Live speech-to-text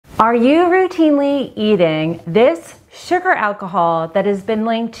Are you routinely eating this sugar alcohol that has been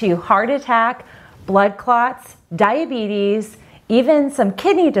linked to heart attack, blood clots, diabetes, even some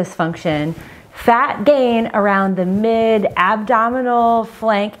kidney dysfunction, fat gain around the mid-abdominal,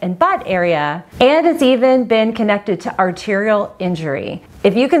 flank, and butt area, and it's even been connected to arterial injury?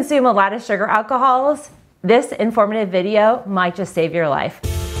 If you consume a lot of sugar alcohols, this informative video might just save your life.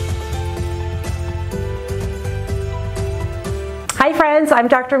 Hi friends, I'm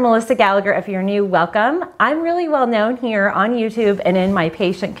Dr. Melissa Gallagher. If you're new, welcome. I'm really well known here on YouTube and in my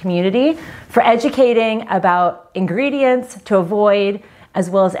patient community for educating about ingredients to avoid,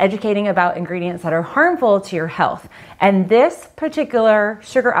 as well as educating about ingredients that are harmful to your health. And this particular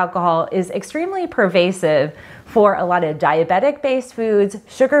sugar alcohol is extremely pervasive for a lot of diabetic-based foods,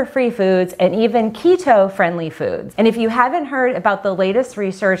 sugar-free foods, and even keto-friendly foods. And if you haven't heard about the latest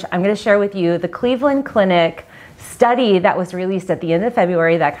research, I'm going to share with you the Cleveland Clinic study that was released at the end of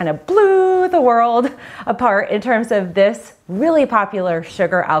February that kind of blew the world apart in terms of this really popular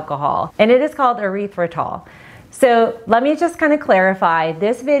sugar alcohol. And it is called erythritol. So let me just kind of clarify,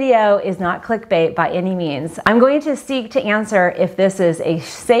 this video is not clickbait by any means. I'm going to seek to answer if this is a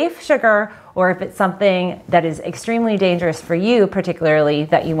safe sugar or if it's something that is extremely dangerous for you, particularly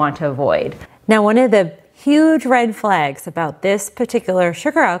that you want to avoid. Now, one of the huge red flags about this particular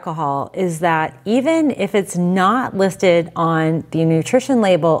sugar alcohol is that even if it's not listed on the nutrition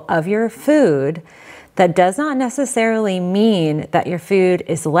label of your food, that does not necessarily mean that your food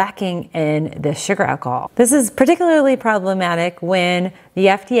is lacking in this sugar alcohol. This is particularly problematic when the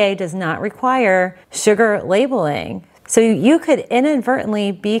FDA does not require sugar labeling. So you could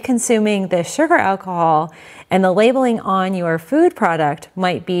inadvertently be consuming this sugar alcohol and the labeling on your food product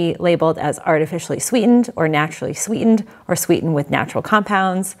might be labeled as artificially sweetened or naturally sweetened or sweetened with natural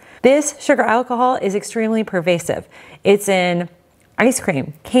compounds. This sugar alcohol is extremely pervasive. It's in ice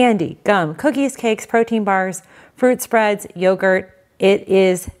cream, candy, gum, cookies, cakes, protein bars, fruit spreads, yogurt. It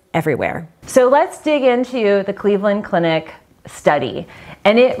is everywhere. So let's dig into the Cleveland Clinic study.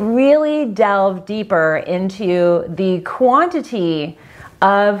 And it really delved deeper into the quantity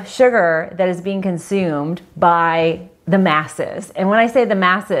of sugar that is being consumed by the masses. And when I say the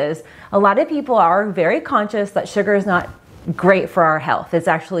masses, a lot of people are very conscious that sugar is not great for our health. It's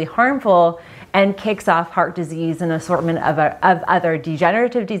actually harmful and kicks off heart disease and assortment of other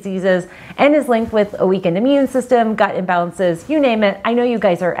degenerative diseases and is linked with a weakened immune system, gut imbalances, you name it. I know you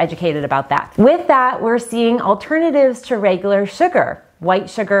guys are educated about that. With that, we're seeing alternatives to regular sugar, white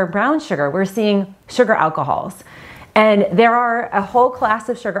sugar, brown sugar. We're seeing sugar alcohols. And there are a whole class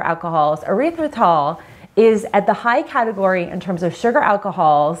of sugar alcohols. Erythritol is at the high category in terms of sugar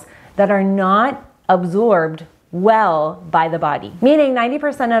alcohols that are not absorbed well by the body, meaning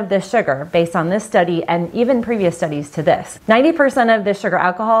 90% of this sugar, based on this study and even previous studies to this, 90% of this sugar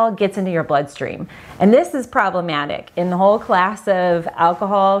alcohol gets into your bloodstream. And this is problematic. In the whole class of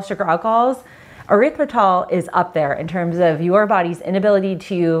alcohol, sugar alcohols, erythritol is up there in terms of your body's inability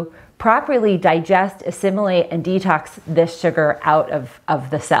to properly digest, assimilate, and detox this sugar out of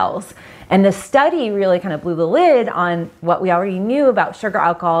the cells. And the study really kind of blew the lid on what we already knew about sugar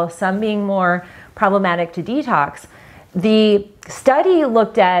alcohol, some being more problematic to detox. The study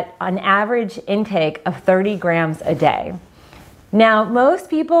looked at an average intake of 30 grams a day. Now, most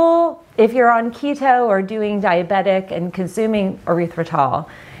people, if you're on keto or doing diabetic and consuming erythritol,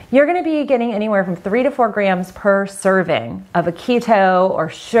 you're going to be getting anywhere from 3 to 4 grams per serving of a keto or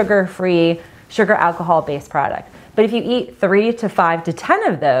sugar-free, sugar alcohol-based product. But if you eat 3 to 5 to 10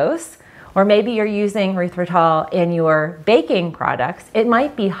 of those, or maybe you're using erythritol in your baking products, it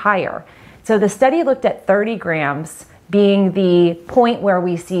might be higher. So the study looked at 30 grams being the point where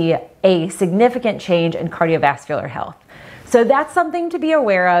we see a significant change in cardiovascular health. So that's something to be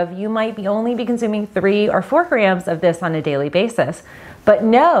aware of. You might only be consuming 3 or 4 grams of this on a daily basis. But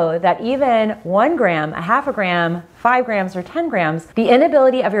know that even 1 gram, a half a gram, 5 grams, or 10 grams, the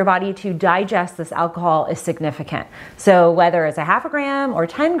inability of your body to digest this alcohol is significant. So whether it's a half a gram or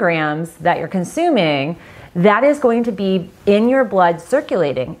 10 grams that you're consuming, that is going to be in your blood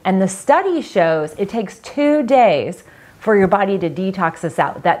circulating. And the study shows it takes 2 days for your body to detox this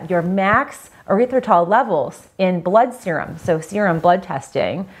out, that your max erythritol levels in blood serum, so serum blood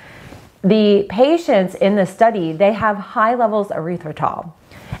testing, the patients in the study, they have high levels of erythritol.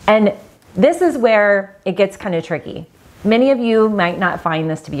 And this is where it gets kind of tricky. Many of you might not find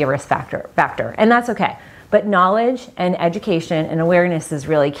this to be a risk factor, and that's okay. But knowledge and education and awareness is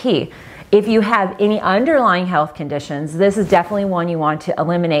really key. If you have any underlying health conditions, this is definitely one you want to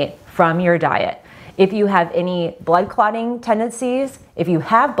eliminate from your diet. If you have any blood clotting tendencies, if you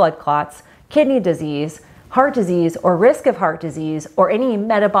have blood clots, kidney disease, heart disease or risk of heart disease or any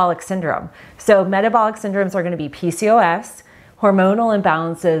metabolic syndrome. So metabolic syndromes are going to be PCOS, hormonal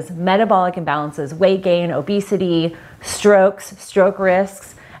imbalances, metabolic imbalances, weight gain, obesity, strokes, stroke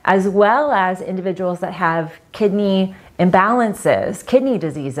risks, as well as individuals that have kidney imbalances, kidney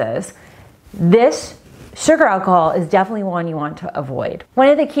diseases. This sugar alcohol is definitely one you want to avoid. One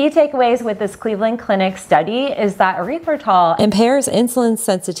of the key takeaways with this Cleveland Clinic study is that erythritol impairs insulin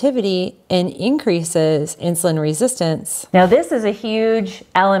sensitivity and increases insulin resistance. Now, this is a huge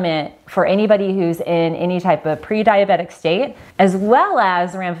element for anybody who's in any type of pre-diabetic state, as well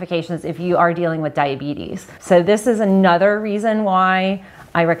as ramifications if you are dealing with diabetes. So this is another reason why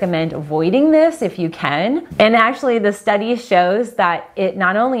I recommend avoiding this if you can. And actually the study shows that it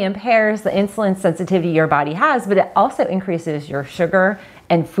not only impairs the insulin sensitivity your body has, but it also increases your sugar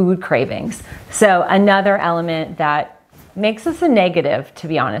and food cravings. So another element that makes us a negative, to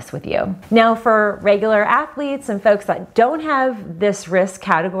be honest with you. Now, for regular athletes and folks that don't have this risk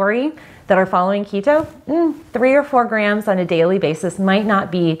category that are following keto, 3 or 4 grams on a daily basis might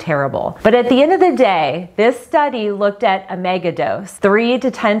not be terrible. But at the end of the day, this study looked at a mega dose, 3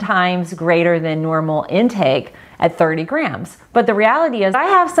 to 10 times greater than normal intake at 30 grams. But the reality is I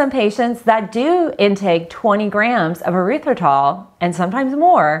have some patients that do intake 20 grams of erythritol and sometimes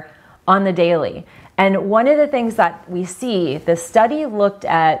more on the daily. And one of the things that we see, the study looked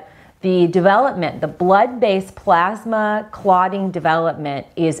at the development, the blood-based plasma clotting development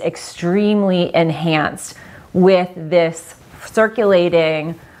is extremely enhanced with this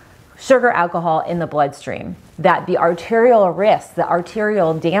circulating sugar alcohol in the bloodstream. That the arterial risk, the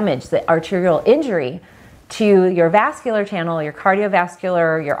arterial damage, the arterial injury to your vascular channel, your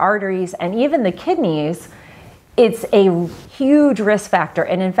cardiovascular, your arteries, and even the kidneys, it's a huge risk factor.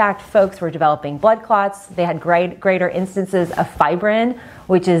 And in fact, folks were developing blood clots. They had greater instances of fibrin,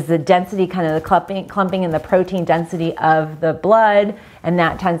 which is the density, kind of the clumping in the protein density of the blood. And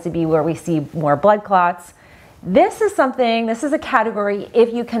that tends to be where we see more blood clots. This is a category,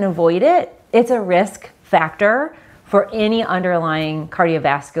 if you can avoid it, it's a risk factor for any underlying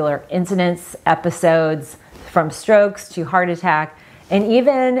cardiovascular incidents, episodes, from strokes to heart attack. And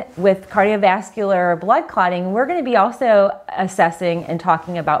even with cardiovascular blood clotting, we're going to be also assessing and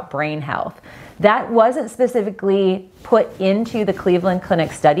talking about brain health. That wasn't specifically put into the Cleveland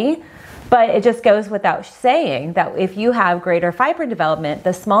Clinic study, but it just goes without saying that if you have greater fibrin development,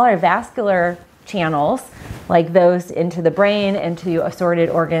 the smaller vascular channels, like those into the brain, into assorted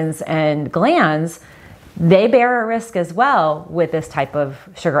organs and glands, they bear a risk as well with this type of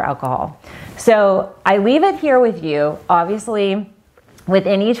sugar alcohol. So I leave it here with you. Obviously, with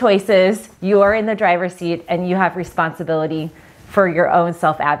any choices, you are in the driver's seat and you have responsibility for your own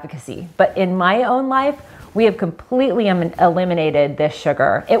self-advocacy. But in my own life, we have completely eliminated this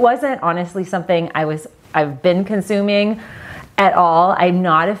sugar. It wasn't honestly something I've been consuming at all. I'm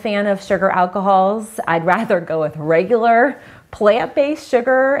not a fan of sugar alcohols. I'd rather go with regular plant-based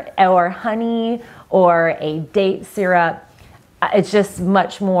sugar or honey or a date syrup. It's just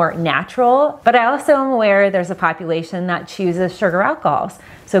much more natural. But I also am aware there's a population that chooses sugar alcohols.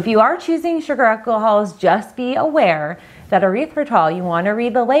 So if you are choosing sugar alcohols, just be aware that erythritol, you want to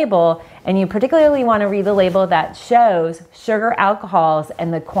read the label, and you particularly want to read the label that shows sugar alcohols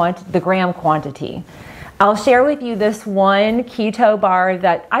and the gram quantity. I'll share with you this one keto bar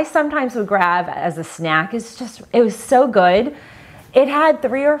that I sometimes would grab as a snack. It was so good. It had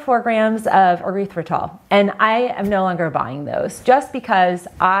 3 or 4 grams of erythritol, and I am no longer buying those just because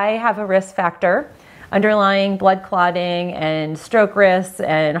I have a risk factor, underlying blood clotting and stroke risks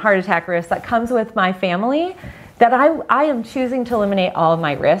and heart attack risks that comes with my family, that I am choosing to eliminate all of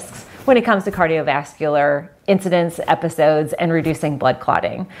my risks when it comes to cardiovascular incidents, episodes, and reducing blood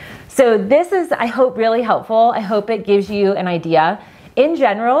clotting. So this is, I hope, really helpful. I hope it gives you an idea. In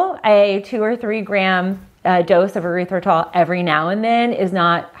general, a 2 or 3 gram dose of erythritol every now and then is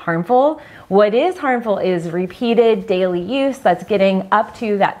not harmful. What is harmful is repeated daily use that's getting up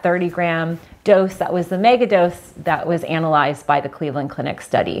to that 30 gram dose that was the mega dose that was analyzed by the Cleveland Clinic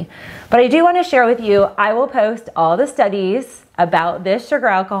study. But I do want to share with you, I will post all the studies about this sugar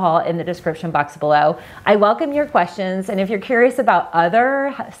alcohol in the description box below. I welcome your questions, and if you're curious about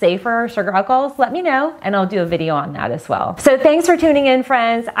other safer sugar alcohols, let me know and I'll do a video on that as well. So thanks for tuning in,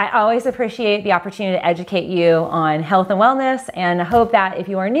 friends. I always appreciate the opportunity to educate you on health and wellness, and I hope that if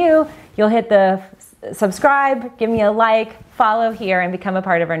you are new, you'll hit the subscribe, give me a like, follow here, and become a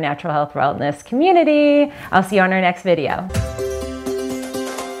part of our natural health wellness community. I'll see you on our next video.